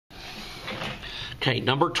Okay,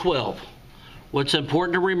 number 12. What's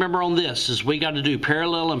important to remember on this is we got to do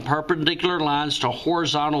parallel and perpendicular lines to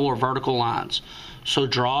horizontal or vertical lines. So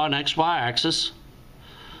draw an XY axis.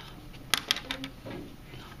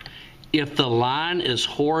 If the line is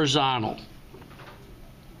horizontal,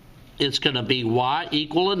 it's going to be y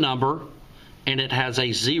equal a number, and it has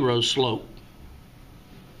a 0 slope.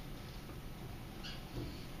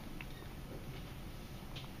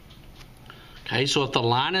 Okay, so if the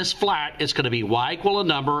line is flat, it's going to be y equal a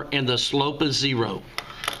number, and the slope is 0.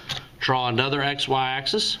 Draw another XY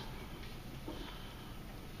axis.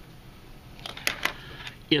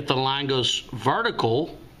 If the line goes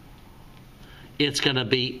vertical, it's going to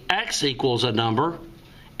be x equals a number,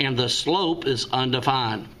 and the slope is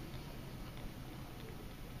undefined.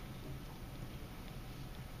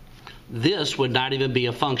 This would not even be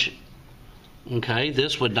a function. Okay,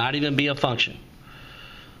 this would not even be a function.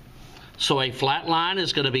 So a flat line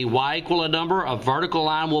is going to be y equal a number, a vertical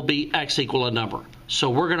line will be x equal a number.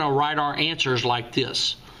 So we're going to write our answers like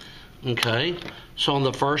this. Okay, so on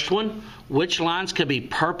the first one, which lines can be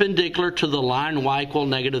perpendicular to the line y equal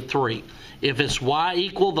 -3? If it's y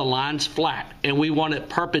equal, the line's flat, and we want it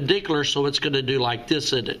perpendicular, so it's going to do like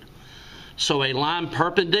this, isn't it? So a line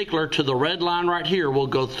perpendicular to the red line right here will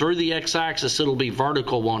go through the x-axis, it'll be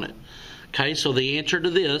vertical on it. Okay, so the answer to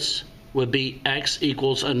this would be x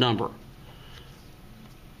equals a number.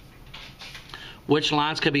 Which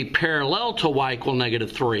lines can be parallel to y equal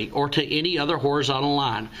 -3 or to any other horizontal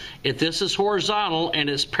line? If this is horizontal and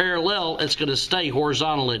it's parallel, it's going to stay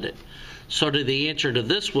horizontal in it. So the answer to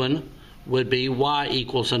this one would be y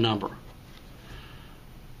equals a number.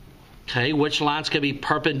 Okay, which lines can be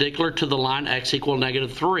perpendicular to the line x equal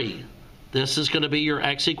 -3? This is going to be your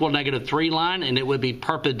x equal -3 line, and it would be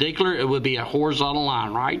perpendicular. It would be a horizontal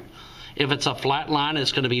line, right? If it's a flat line,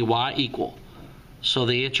 it's going to be y equal. So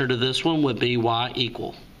the answer to this one would be y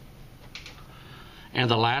equal.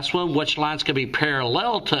 And the last one, which lines can be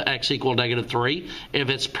parallel to x equal -3?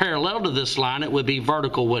 If it's parallel to this line, it would be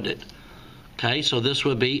vertical, wouldn't it? Okay, so this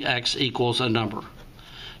would be x equals a number.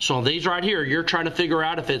 So on these right here, you're trying to figure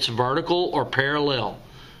out if it's vertical or parallel,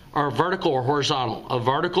 or vertical or horizontal. A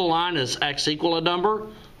vertical line is x equal a number.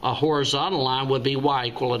 A horizontal line would be y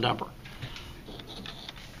equal a number.